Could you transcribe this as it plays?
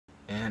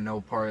And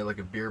no party like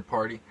a beer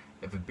party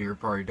if a beer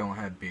party don't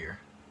have beer.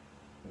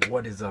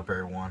 What is up,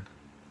 everyone?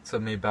 It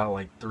took me about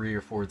like 3 or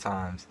 4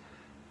 times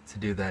to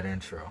do that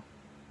intro.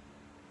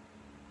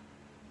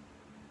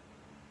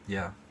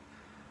 Yeah.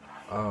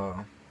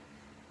 On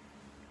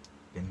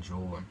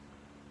Juuling.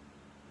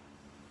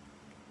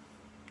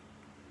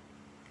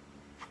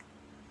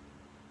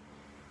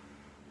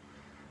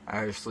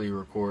 I actually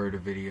recorded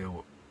a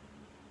video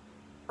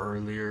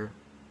earlier,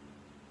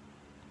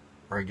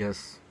 or I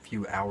guess a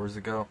few hours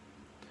ago,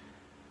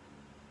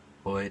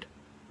 but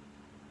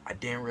I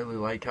didn't really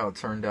like how it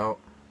turned out.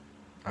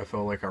 I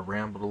felt like I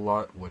rambled a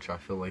lot, which I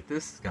feel like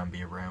this is gonna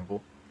be a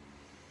ramble.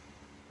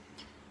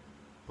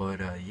 But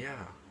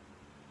yeah,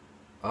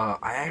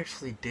 I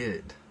actually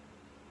did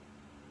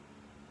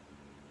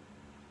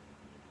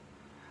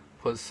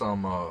put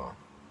some of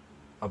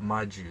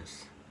my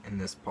juice in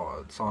this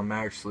pod, so I'm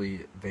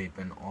actually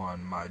vaping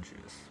on my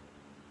juice.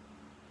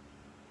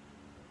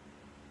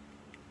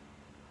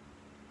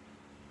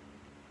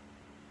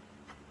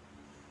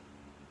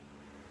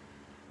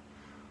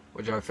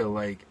 Which I feel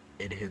like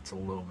it hits a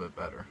little bit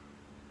better.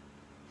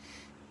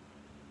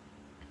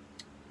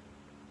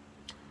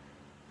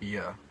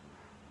 Yeah.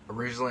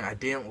 Originally, I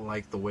didn't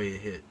like the way it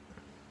hit.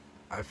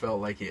 I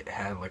felt like it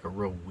had like a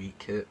real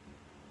weak hit.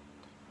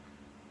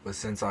 But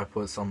since I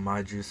put some of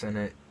my juice in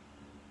it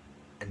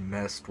and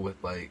messed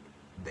with like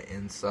the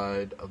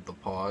inside of the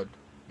pod,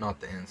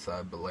 not the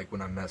inside, but like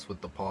when I messed with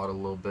the pod a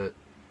little bit,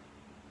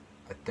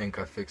 I think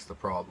I fixed the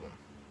problem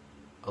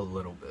a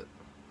little bit.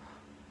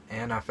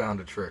 And I found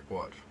a trick,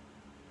 watch.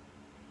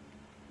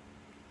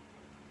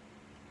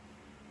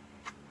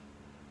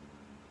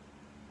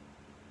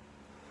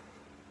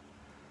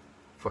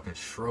 Fucking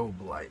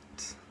strobe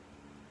light.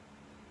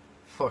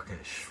 Fucking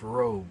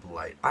strobe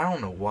light. I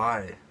don't know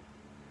why.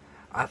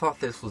 I thought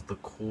this was the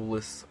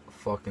coolest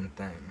fucking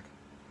thing.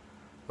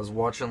 I was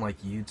watching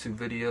like YouTube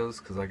videos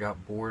because I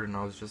got bored and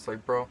I was just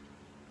like, bro,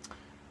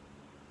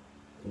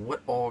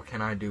 what all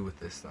can I do with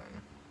this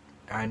thing?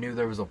 I knew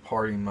there was a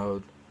party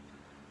mode,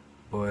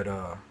 but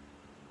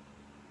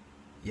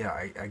yeah,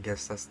 I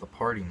guess that's the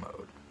party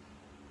mode.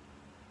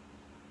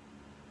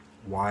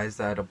 Why is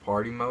that a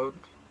party mode?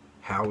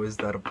 How is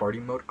that a party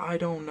mode? I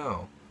don't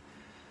know.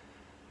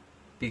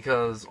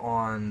 Because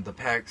on the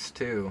PAX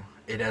 2,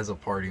 it has a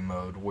party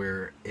mode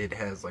where it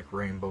has like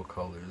rainbow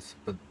colors.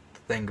 But the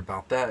thing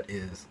about that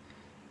is,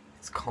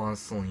 it's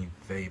constantly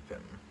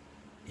vaping,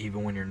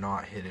 even when you're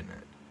not hitting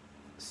it.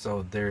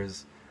 So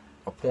there's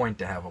a point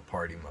to have a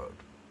party mode.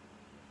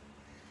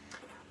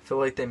 I feel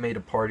like they made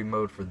a party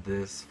mode for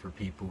this for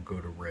people who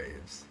go to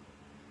raves.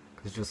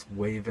 Because just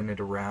waving it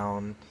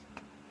around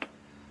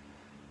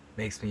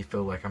makes me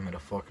feel like I'm at a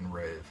fucking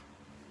rave.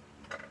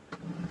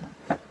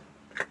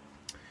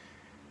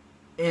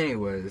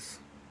 Anyways,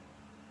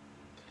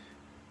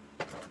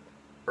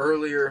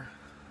 earlier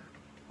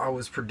I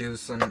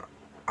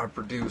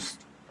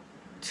produced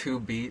 2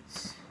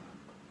 beats,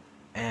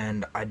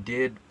 and I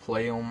did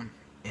play them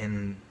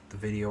in the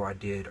video I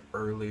did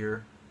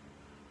earlier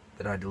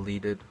that I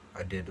deleted.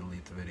 I did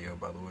delete the video,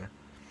 by the way.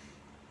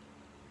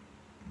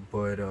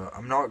 But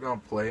I'm not gonna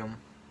play them.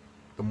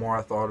 The more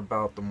I thought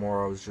about it, the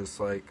more I was just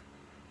like,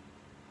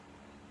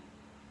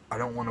 I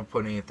don't want to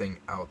put anything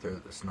out there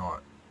that's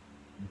not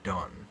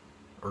done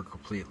or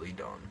completely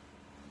done.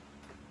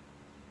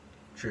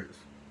 Cheers.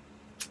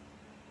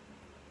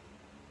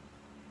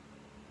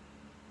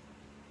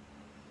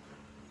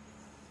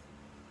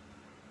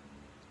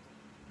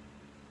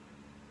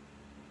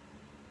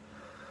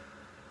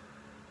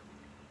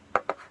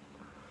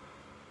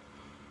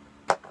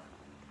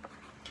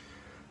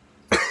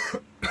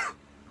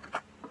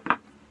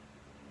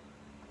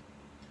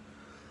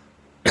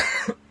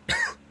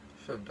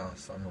 Should have done a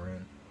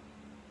submarine.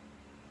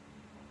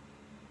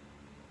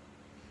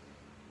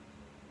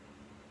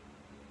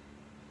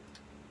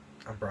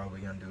 I'm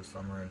probably gonna do a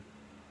submarine.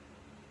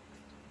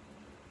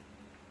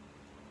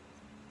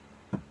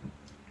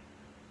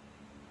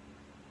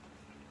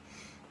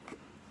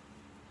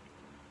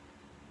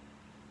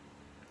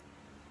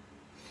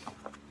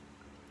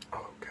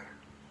 Okay.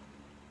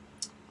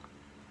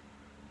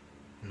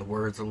 In the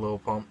words of Lil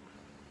Pump,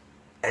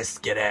 let's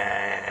get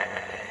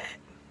it.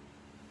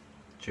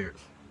 Cheers.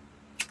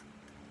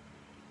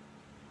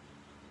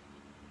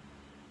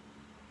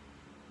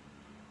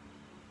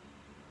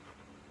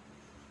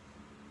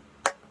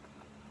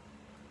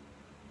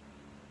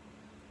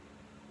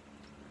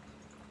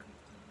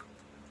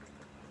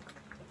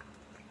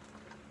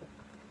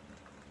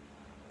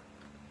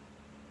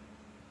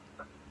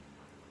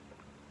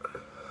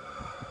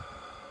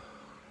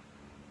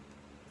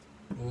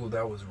 Ooh,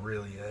 that was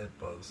really a head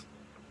buzz.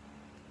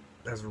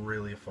 That's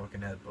really a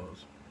fucking head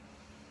buzz.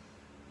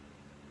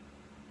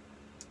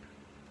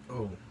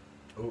 Ooh.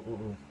 Ooh, ooh,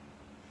 ooh.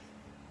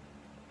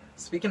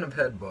 Speaking of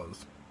head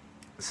buzz,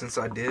 since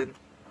I did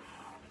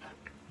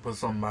put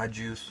some of my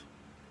juice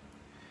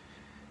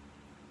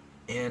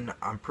in,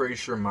 I'm pretty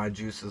sure my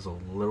juice is a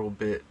little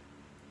bit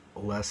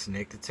less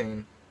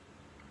nicotine.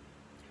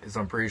 Because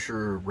I'm pretty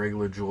sure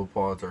regular Juul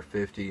pods are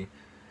 50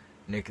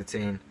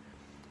 nicotine.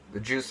 The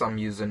juice I'm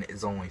using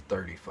is only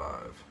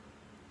 35.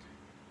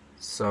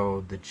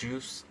 So the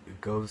juice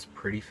goes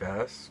pretty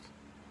fast.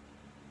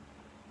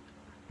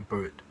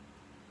 But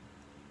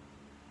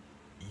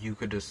you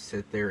could just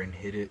sit there and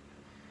hit it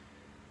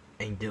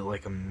and get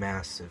like a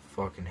massive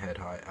fucking head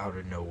high out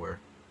of nowhere.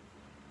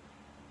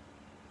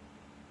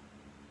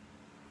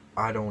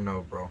 I don't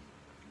know, bro.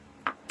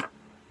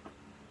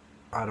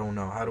 I don't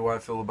know. How do I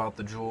feel about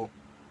the Juul?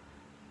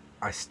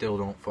 I still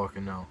don't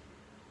fucking know.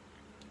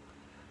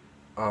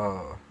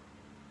 I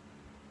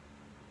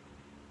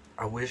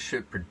wish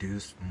it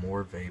produced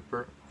more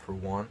vapor, for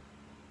one.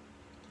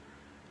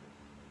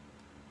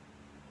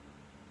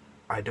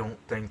 I don't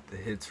think the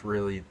hit's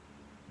really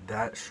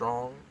that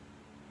strong.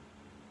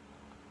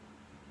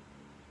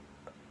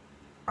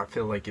 I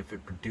feel like if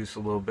it produced a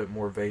little bit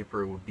more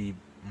vapor, it would be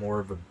more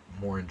of a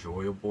more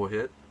enjoyable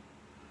hit.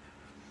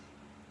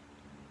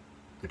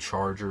 The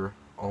charger,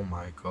 oh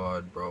my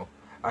god, bro.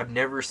 I've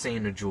never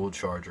seen a Juul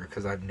charger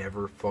because I've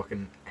never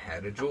fucking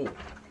had a Juul.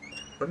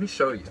 Let me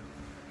show you.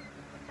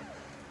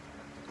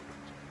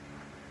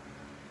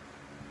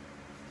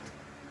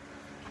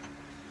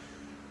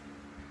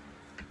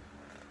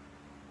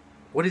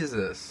 What is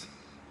this?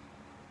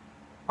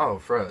 Oh,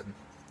 Fred.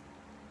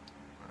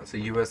 That's a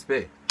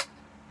USB.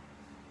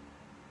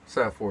 What's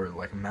that for?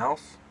 Like a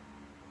mouse?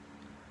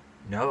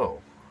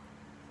 No.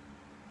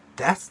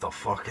 That's the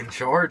fucking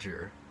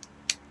charger.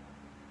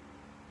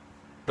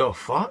 The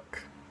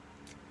fuck?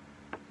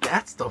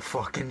 That's the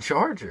fucking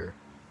charger.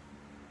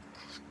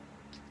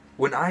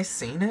 When I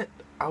seen it,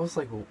 I was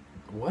like,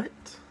 what?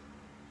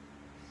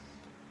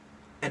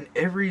 And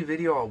every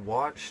video I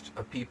watched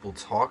of people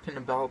talking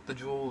about the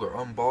Juul or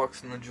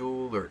unboxing the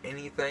Juul or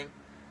anything,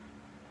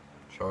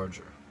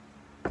 charger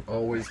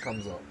always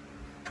comes up.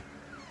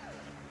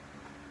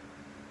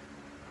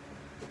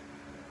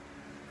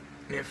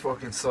 And it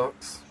fucking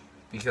sucks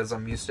because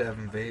I'm used to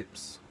having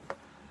vapes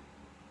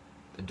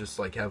that just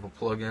like have a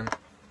plug-in.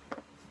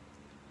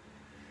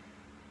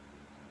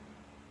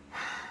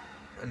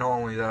 And not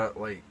only that,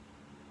 like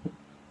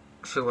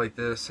shit like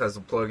this has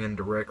a plug-in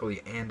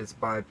directly and it's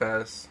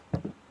bypass,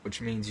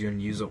 which means you can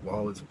use it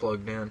while it's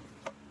plugged in.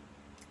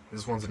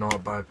 This one's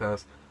not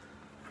bypass.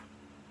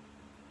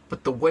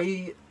 But the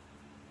way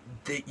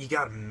that you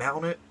gotta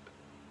mount it,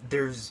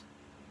 there's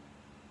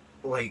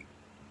like,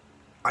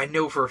 I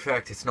know for a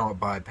fact it's not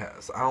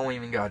bypass. I don't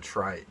even gotta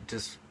try it,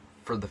 just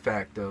for the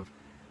fact of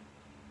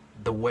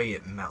the way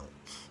it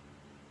mounts.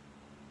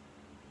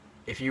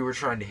 If you were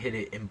trying to hit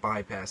it in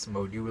bypass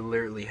mode, you would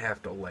literally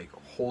have to like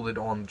hold it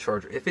on the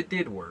charger, if it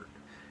did work,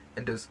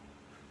 and just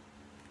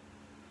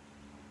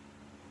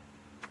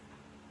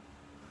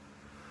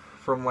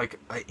from like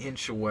an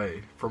inch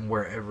away from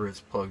wherever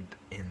it's plugged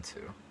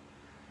into.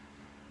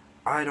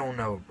 I don't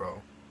know,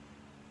 bro.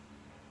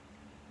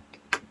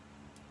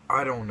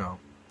 I don't know.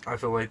 I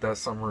feel like that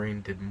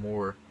submarine did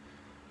more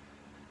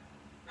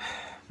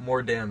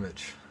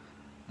damage.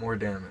 More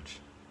damage.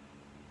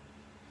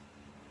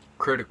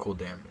 Critical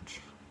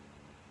damage.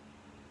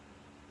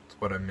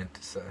 That's what I meant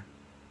to say.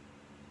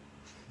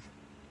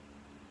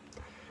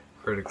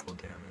 Critical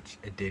damage.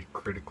 It did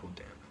critical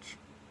damage.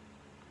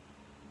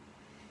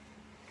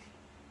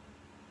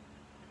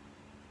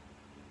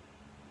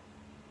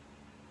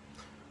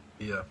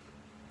 Yeah.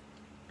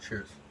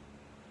 Cheers.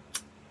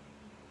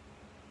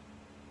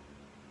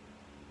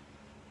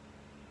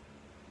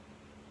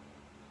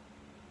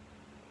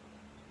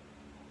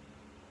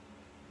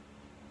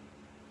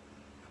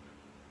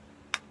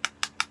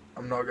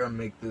 I'm not gonna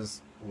make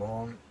this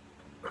long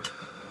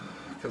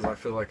because I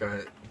feel like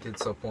I get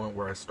to a point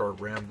where I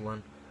start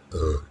rambling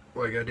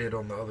like I did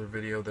on the other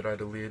video that I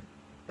deleted,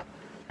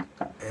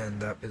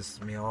 and that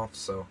pisses me off.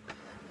 So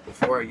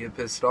before I get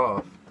pissed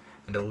off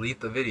and delete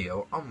the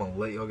video, I'm gonna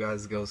let you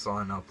guys go so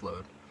I can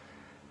upload.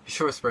 Be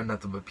sure to spread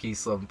nothing but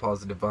peace, love, and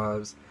positive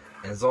vibes.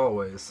 And as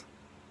always,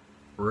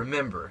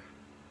 remember,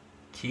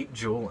 keep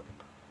juuling.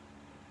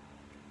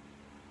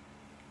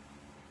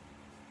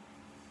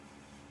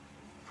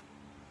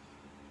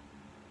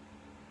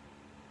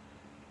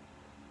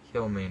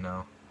 Kill me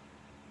now.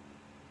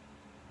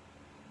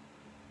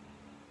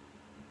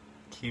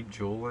 Keep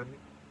juuling.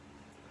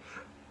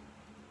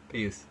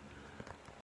 Peace.